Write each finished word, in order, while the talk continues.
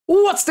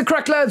What's the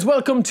crack, lads?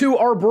 Welcome to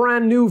our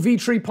brand new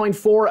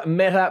v3.4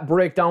 meta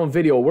breakdown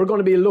video. We're going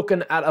to be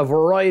looking at a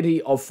variety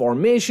of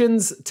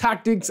formations,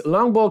 tactics,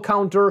 long ball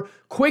counter,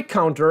 quick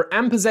counter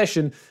and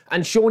possession,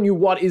 and showing you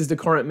what is the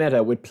current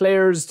meta with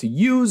players to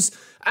use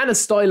and a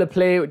style of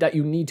play that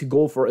you need to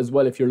go for as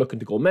well if you're looking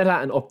to go meta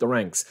and up the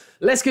ranks.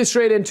 Let's get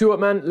straight into it,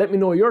 man. Let me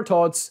know your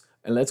thoughts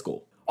and let's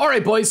go.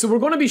 Alright boys, so we're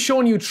going to be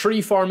showing you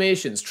three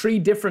formations, three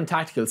different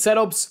tactical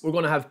setups. We're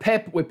going to have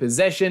Pep with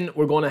possession,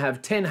 we're going to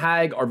have Ten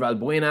Hag or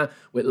Valbuena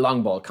with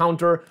long ball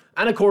counter,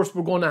 and of course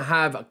we're going to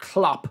have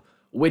Klopp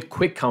with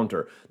quick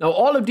counter. Now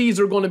all of these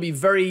are going to be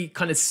very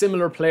kind of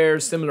similar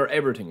players, similar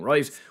everything,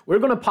 right? We're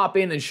going to pop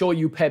in and show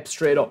you Pep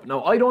straight up.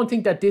 Now I don't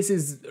think that this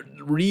is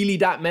really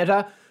that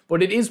meta,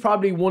 but it is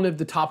probably one of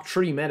the top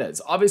three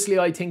metas. Obviously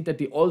I think that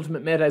the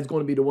ultimate meta is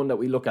going to be the one that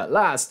we look at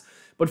last.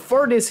 But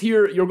for this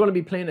here, you're going to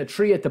be playing a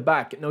 3 at the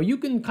back. Now, you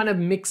can kind of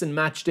mix and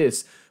match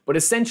this, but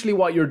essentially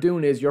what you're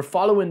doing is you're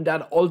following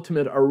that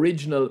ultimate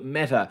original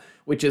meta,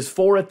 which is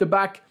 4 at the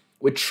back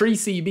with 3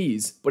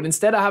 CBs. But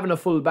instead of having a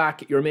full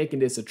back, you're making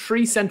this a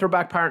 3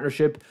 centre-back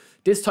partnership.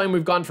 This time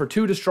we've gone for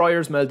 2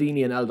 destroyers,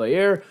 Maldini and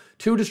Aldair.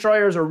 2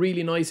 destroyers are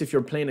really nice if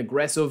you're playing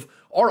aggressive,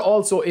 or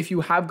also if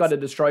you have got a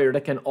destroyer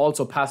that can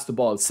also pass the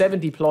ball.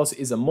 70 plus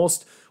is a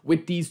must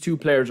with these two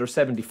players, or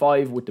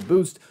 75 with the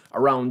boost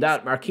around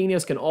that.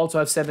 Marquinhos can also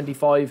have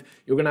 75.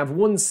 You're going to have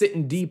 1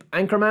 sitting deep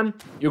anchorman.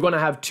 You're going to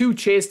have 2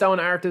 chase down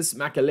artists,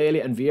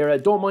 Makelele and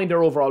Vieira. Don't mind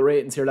their overall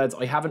ratings here, lads.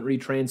 I haven't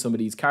retrained some of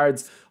these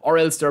cards, or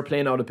else they're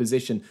playing out of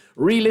position.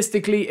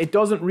 Realistically, it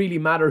doesn't really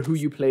matter who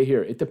you play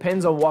here. It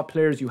depends on what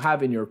players you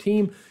have in your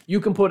team. You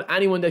can put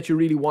anyone that you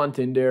really want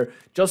in there.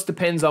 Just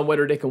depends on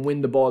whether they can win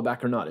the ball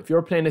back or not. If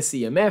you're playing a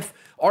CMF,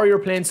 or you're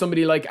playing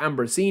somebody like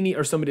Ambrosini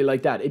or somebody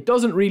like that, it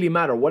doesn't really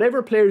matter.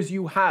 Whatever players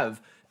you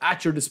have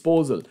at your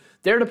disposal,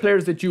 they're the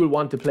players that you will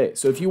want to play.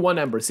 So if you want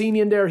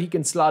Ambrosini in there, he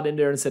can slot in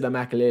there instead of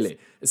Makelele.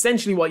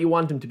 Essentially what you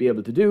want him to be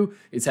able to do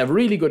is have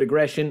really good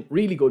aggression,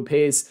 really good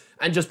pace,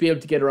 and just be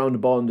able to get around the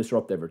ball and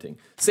disrupt everything.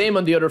 Same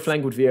on the other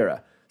flank with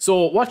Vieira.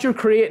 So what you're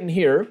creating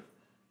here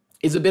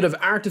is a bit of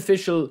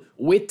artificial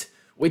width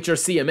with your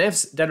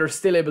CMFs that are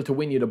still able to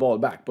win you the ball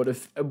back. But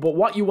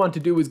what you want to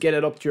do is get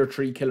it up to your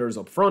 3 killers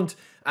up front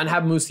and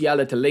have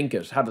Musiala to link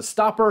it. Have a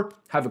stopper,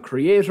 have a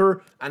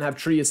creator, and have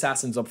 3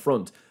 assassins up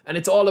front. And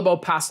it's all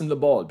about passing the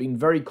ball, being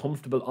very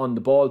comfortable on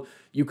the ball.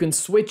 You can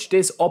switch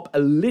this up a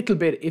little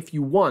bit if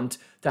you want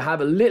to have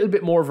a little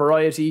bit more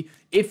variety,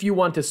 if you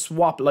want to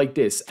swap like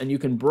this. And you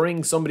can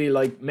bring somebody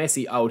like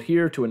Messi out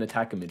here to an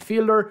attacking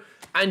midfielder,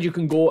 and you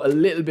can go a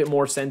little bit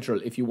more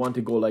central if you want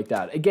to go like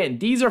that. Again,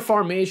 these are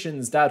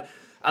formations that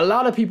a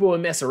lot of people will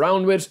mess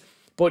around with,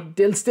 but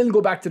they'll still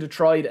go back to the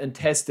tried and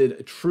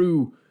tested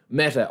true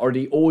meta, or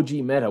the OG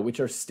meta, which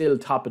are still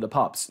top of the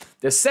pops.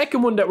 The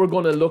second one that we're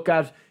going to look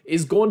at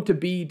is going to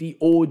be the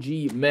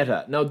OG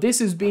meta. Now, this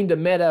has been the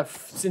meta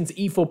since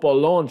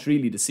eFootball launched,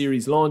 really, the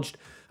series launched.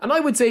 And I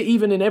would say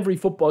even in every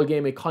football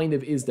game, it kind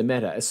of is the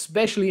meta,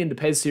 especially in the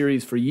PES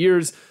series for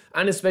years,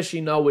 and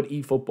especially now with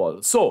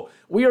eFootball. So,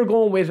 we are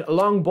going with a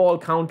long ball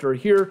counter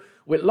here.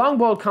 With long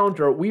ball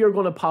counter, we are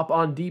going to pop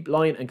on deep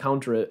line and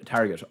counter a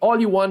target.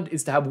 All you want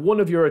is to have one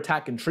of your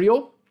attacking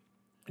trio.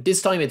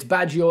 This time it's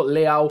Baggio,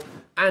 Leao,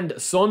 and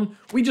Son.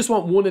 We just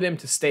want one of them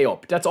to stay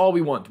up. That's all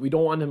we want. We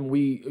don't want them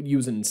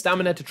using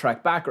stamina to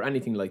track back or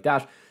anything like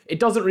that. It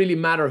doesn't really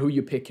matter who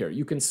you pick here.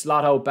 You can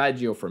slot out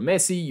Baggio for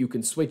Messi. You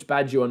can switch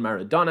Baggio and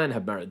Maradona and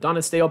have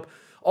Maradona stay up.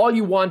 All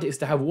you want is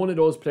to have one of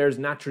those players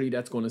naturally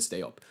that's going to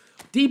stay up.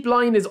 Deep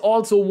line is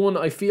also one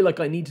I feel like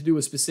I need to do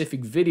a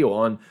specific video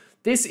on.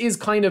 This is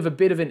kind of a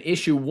bit of an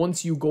issue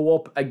once you go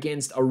up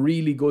against a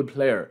really good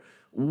player.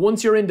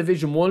 Once you're in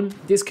Division 1,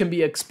 this can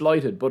be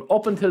exploited, but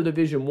up until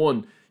Division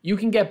 1, you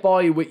can get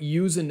by with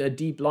using a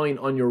deep line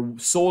on your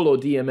solo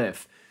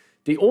DMF.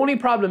 The only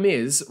problem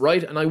is,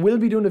 right, and I will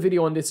be doing a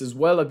video on this as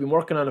well, I've been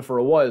working on it for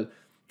a while,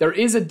 there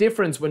is a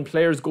difference when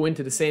players go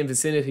into the same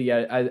vicinity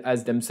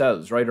as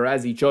themselves, right, or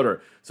as each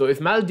other. So if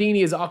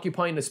Maldini is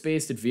occupying the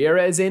space that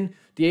Vieira is in,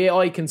 the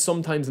AI can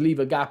sometimes leave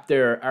a gap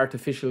there,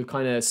 artificial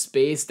kind of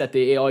space that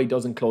the AI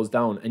doesn't close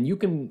down, and you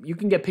can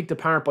get picked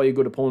apart by a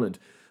good opponent.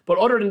 But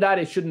other than that,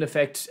 it shouldn't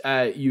affect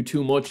you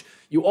too much.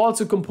 You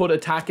also can put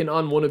attacking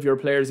on one of your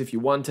players if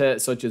you want to,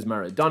 such as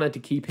Maradona, to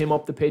keep him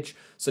up the pitch.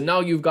 So now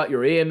you've got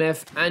your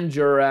AMF and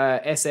your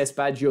SS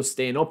Baggio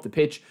staying up the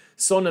pitch.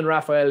 Son and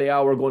Rafael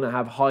Leao are going to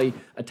have high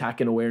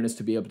attacking awareness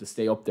to be able to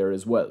stay up there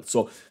as well.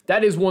 So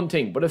that is one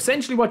thing. But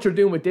essentially what you're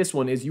doing with this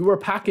one is you are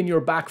packing your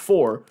back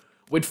 4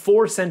 with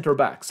 4 centre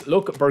backs.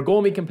 Look,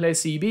 Bergomi can play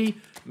CB,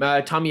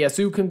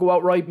 Tomiyasu can go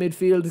out right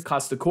midfield,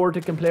 Costa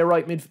Corta can play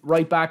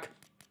right back.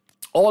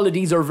 All of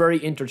these are very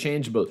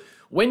interchangeable.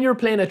 When you're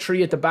playing a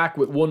 3 at the back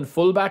with 1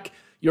 fullback,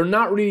 you're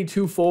not really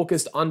too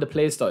focused on the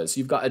playstyle. So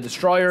you've got a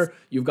destroyer,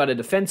 you've got a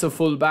defensive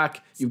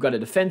fullback, you've got a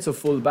defensive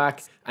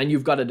fullback, and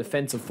you've got a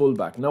defensive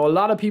fullback. Now, a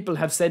lot of people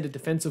have said that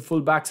defensive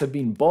fullbacks have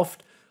been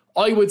buffed.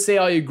 I would say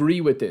I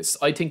agree with this.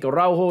 I think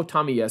Araujo,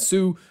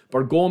 Tomiyasu,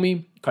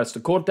 Bergomi, Costa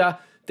Corta,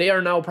 they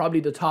are now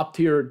probably the top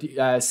tier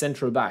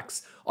central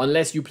backs,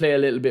 unless you play a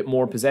little bit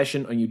more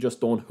possession and you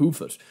just don't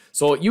hoof it.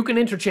 So you can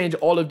interchange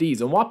all of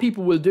these. And what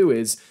people will do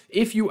is,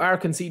 if you are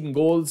conceding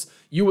goals,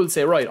 you will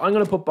say, right, I'm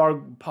going to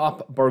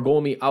pop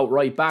Bergomi out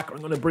right back. Or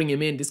I'm going to bring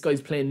him in. This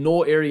guy's playing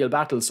no aerial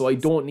battles, so I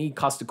don't need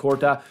Costa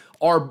Curta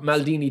or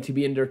Maldini to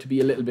be in there to be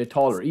a little bit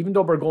taller. Even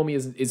though Bergomi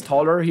is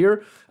taller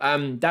here,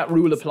 that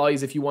rule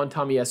applies if you want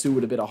Tomiyasu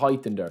with a bit of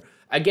height in there.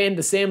 Again,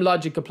 the same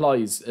logic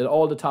applies at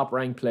all the top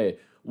rank play.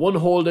 One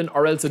holding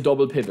or else a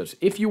double pivot.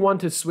 If you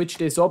want to switch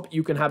this up,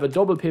 you can have a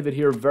double pivot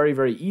here very,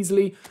 very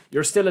easily.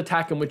 You're still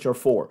attacking with your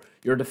 4.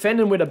 You're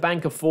defending with a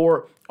bank of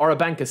 4 or a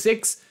bank of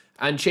 6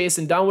 and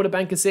chasing down with a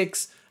bank of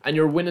 6, and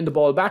you're winning the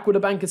ball back with a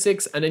bank of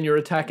 6, and then you're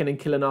attacking and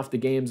killing off the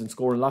games and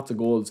scoring lots of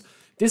goals.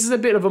 This is a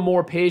bit of a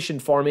more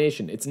patient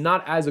formation. It's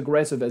not as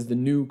aggressive as the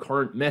new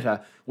current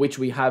meta, which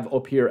we have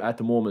up here at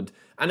the moment.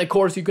 And of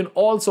course, you can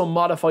also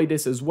modify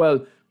this as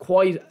well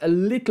quite a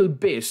little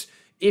bit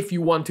if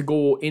you want to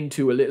go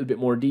into a little bit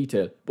more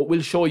detail. But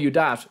we'll show you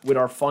that with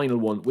our final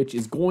one, which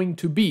is going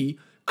to be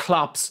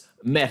Klopp's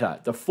meta,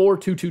 the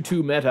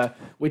 4-2-2-2 meta,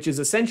 which is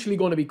essentially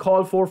going to be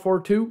called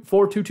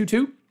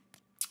 4-4-2,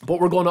 but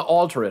we're going to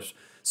alter it.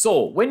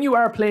 So when you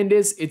are playing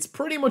this, it's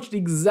pretty much the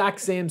exact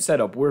same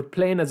setup. We're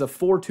playing as a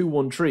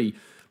 4-2-1-3,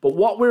 but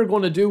what we're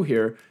going to do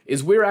here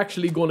is we're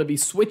actually going to be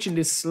switching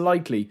this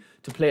slightly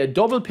to play a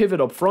double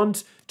pivot up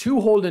front,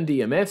 2 holding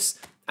DMFs,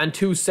 and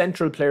 2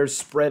 central players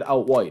spread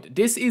out wide.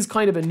 This is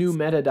kind of a new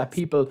meta that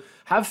people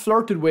have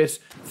flirted with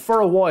for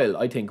a while,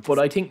 I think. But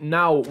I think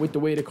now, with the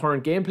way the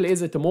current gameplay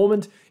is at the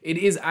moment, it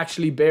is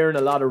actually bearing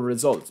a lot of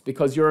results,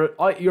 because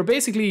you're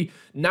basically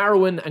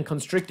narrowing and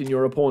constricting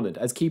your opponent,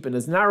 as keeping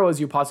as narrow as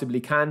you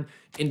possibly can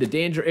in the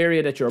danger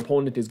area that your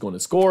opponent is going to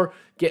score,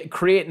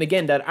 creating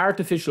again that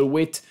artificial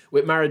width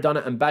with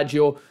Maradona and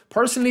Baggio.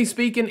 Personally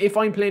speaking, if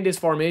I'm playing this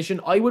formation,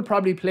 I would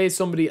probably play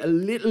somebody a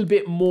little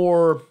bit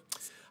more,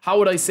 how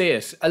would I say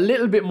it? A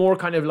little bit more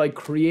kind of like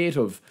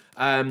creative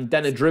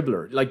than a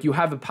dribbler. Like, you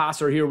have a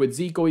passer here with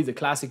Zico. He's a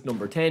classic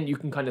number 10. You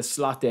can kind of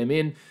slot them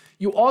in.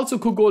 You also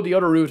could go the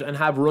other route and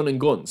have run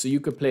and gun. So you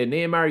could play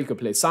Neymar, you could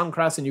play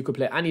Songkras, and you could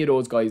play any of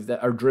those guys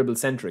that are dribble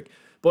centric.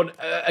 But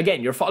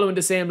again, you're following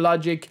the same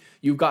logic.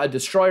 You've got a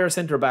destroyer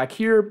centre back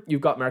here.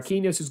 You've got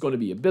Marquinhos, who's going to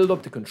be a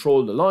build-up to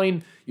control the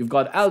line. You've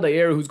got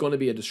Aldair, who's going to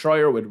be a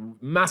destroyer with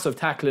massive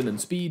tackling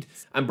and speed.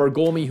 And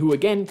Bergomi, who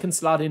again can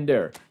slot in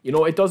there. You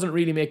know, it doesn't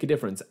really make a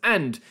difference.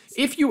 And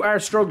if you are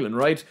struggling,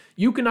 right,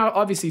 you can now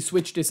obviously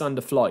switch this on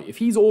the fly. If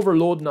he's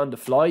overloading on the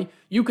fly,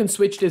 you can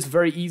switch this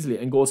very easily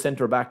and go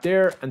centre back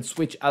there and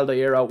switch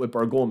Aldair out with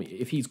Bergomi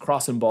if he's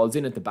crossing balls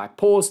in at the back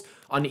post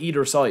on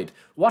either side.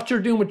 What you're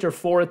doing with your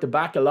 4 at the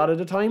back a lot of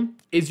the time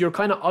is you're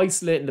kind of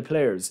isolating the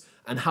players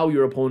and how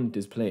your opponent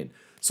is playing.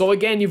 So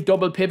again, you've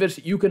double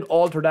pivot. You can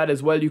alter that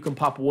as well. You can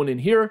pop 1 in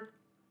here.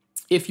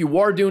 If you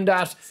were doing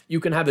that, you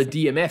can have a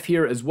DMF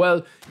here as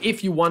well.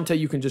 If you want to,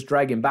 you can just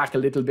drag him back a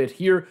little bit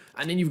here.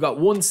 And then you've got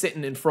 1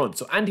 sitting in front.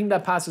 So anything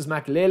that passes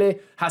Makelele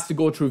has to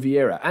go through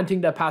Vieira.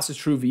 Anything that passes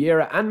through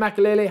Vieira and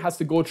Makelele has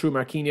to go through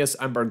Marquinhos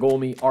and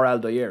Bergomi or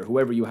Aldair,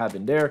 whoever you have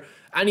in there.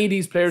 Any of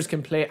these players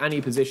can play any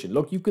position.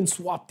 Look, you can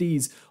swap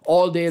these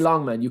all day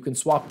long, man. You can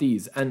swap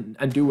these and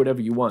do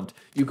whatever you want.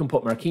 You can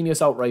put Marquinhos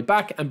out right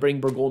back and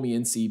bring Bergomi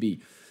in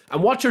CB.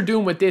 And what you're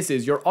doing with this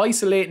is you're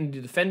isolating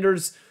the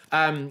defenders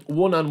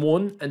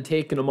one-on-one and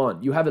taking them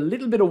on. You have a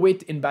little bit of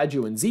width in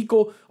Baggio and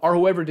Zico, or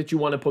whoever that you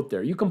want to put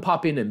there. You can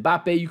pop in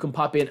Mbappe, you can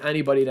pop in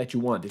anybody that you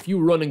want. If you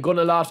run and gun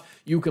a lot,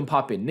 you can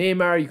pop in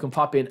Neymar, you can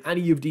pop in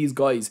any of these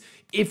guys.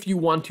 If you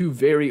want to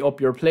vary up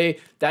your play,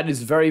 that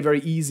is very, very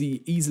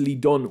easily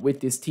done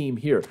with this team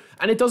here.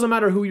 And it doesn't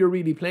matter who you're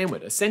really playing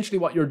with. Essentially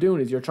what you're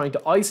doing is you're trying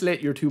to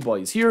isolate your 2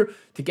 boys here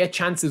to get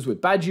chances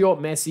with Baggio,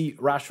 Messi,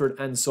 Rashford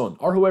and Son,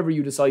 or whoever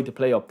you decide to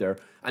play up there.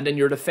 And then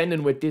you're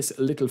defending with this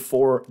little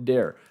 4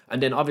 there.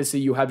 And then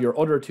obviously you have your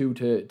other 2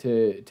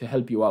 to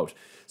help you out.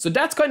 So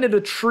that's kind of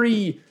the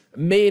 3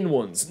 main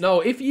ones.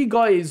 Now, if you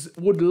guys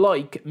would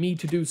like me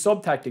to do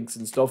sub-tactics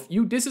and stuff,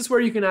 this is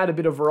where you can add a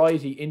bit of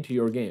variety into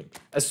your game.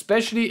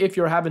 Especially if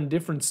you're having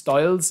different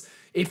styles.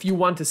 If you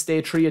want to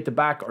stay 3 at the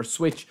back or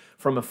switch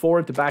from a 4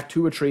 at the back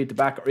to a 3 at the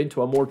back or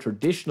into a more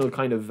traditional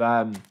kind of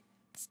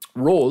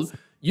role,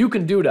 you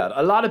can do that.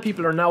 A lot of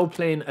people are now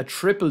playing a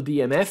triple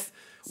DMF,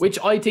 which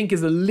I think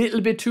is a little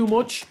bit too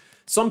much.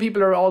 Some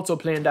people are also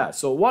playing that.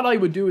 So what I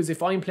would do is,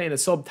 if I'm playing a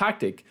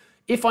sub-tactic,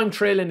 if I'm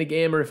trailing the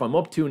game or if I'm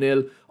up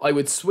 2-0, I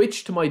would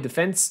switch to my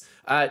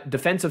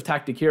defensive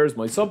tactic here as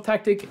my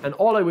sub-tactic, and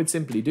all I would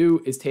simply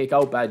do is take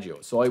out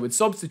Baggio. So I would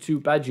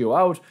substitute Baggio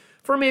out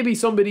for maybe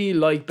somebody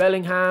like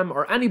Bellingham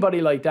or anybody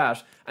like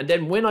that, and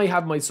then when I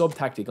have my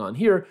sub-tactic on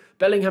here,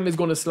 Bellingham is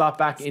going to slot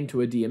back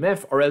into a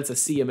DMF or else a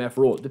CMF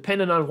role,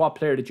 depending on what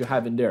player that you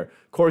have in there.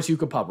 Of course, you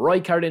could pop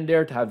Rijkaard in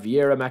there to have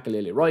Vieira,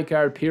 Makelele,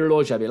 Rijkaard,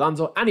 Pirlo, Xabi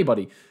Alonso,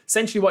 anybody.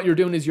 Essentially what you're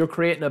doing is you're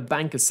creating a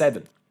bank of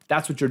 7.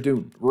 That's what you're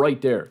doing right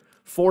there.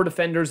 4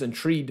 defenders and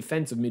 3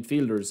 defensive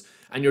midfielders,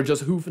 and you're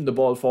just hoofing the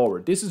ball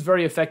forward. This is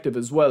very effective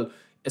as well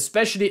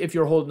especially if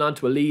you're holding on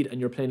to a lead and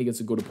you're playing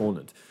against a good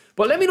opponent.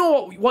 But let me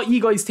know what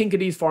you guys think of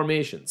these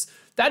formations.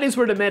 That is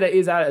where the meta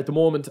is at the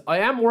moment. I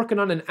am working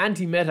on an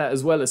anti-meta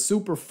as well, a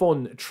super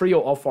fun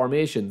trio of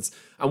formations.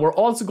 And we're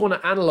also going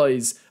to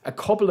analyze a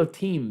couple of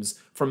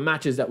teams from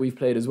matches that we've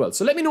played as well.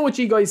 So let me know what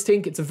you guys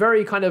think. It's a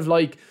very kind of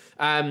like,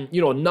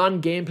 you know,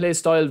 non-gameplay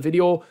style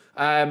video.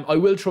 I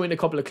will throw in a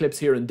couple of clips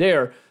here and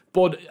there.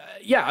 But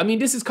yeah, I mean,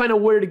 this is kind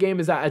of where the game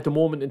is at the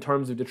moment in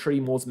terms of the 3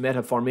 most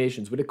meta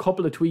formations with a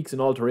couple of tweaks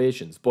and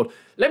alterations. But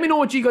let me know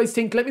what you guys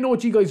think. Let me know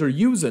what you guys are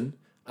using.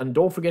 And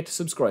don't forget to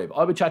subscribe.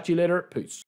 I will chat to you later. Peace.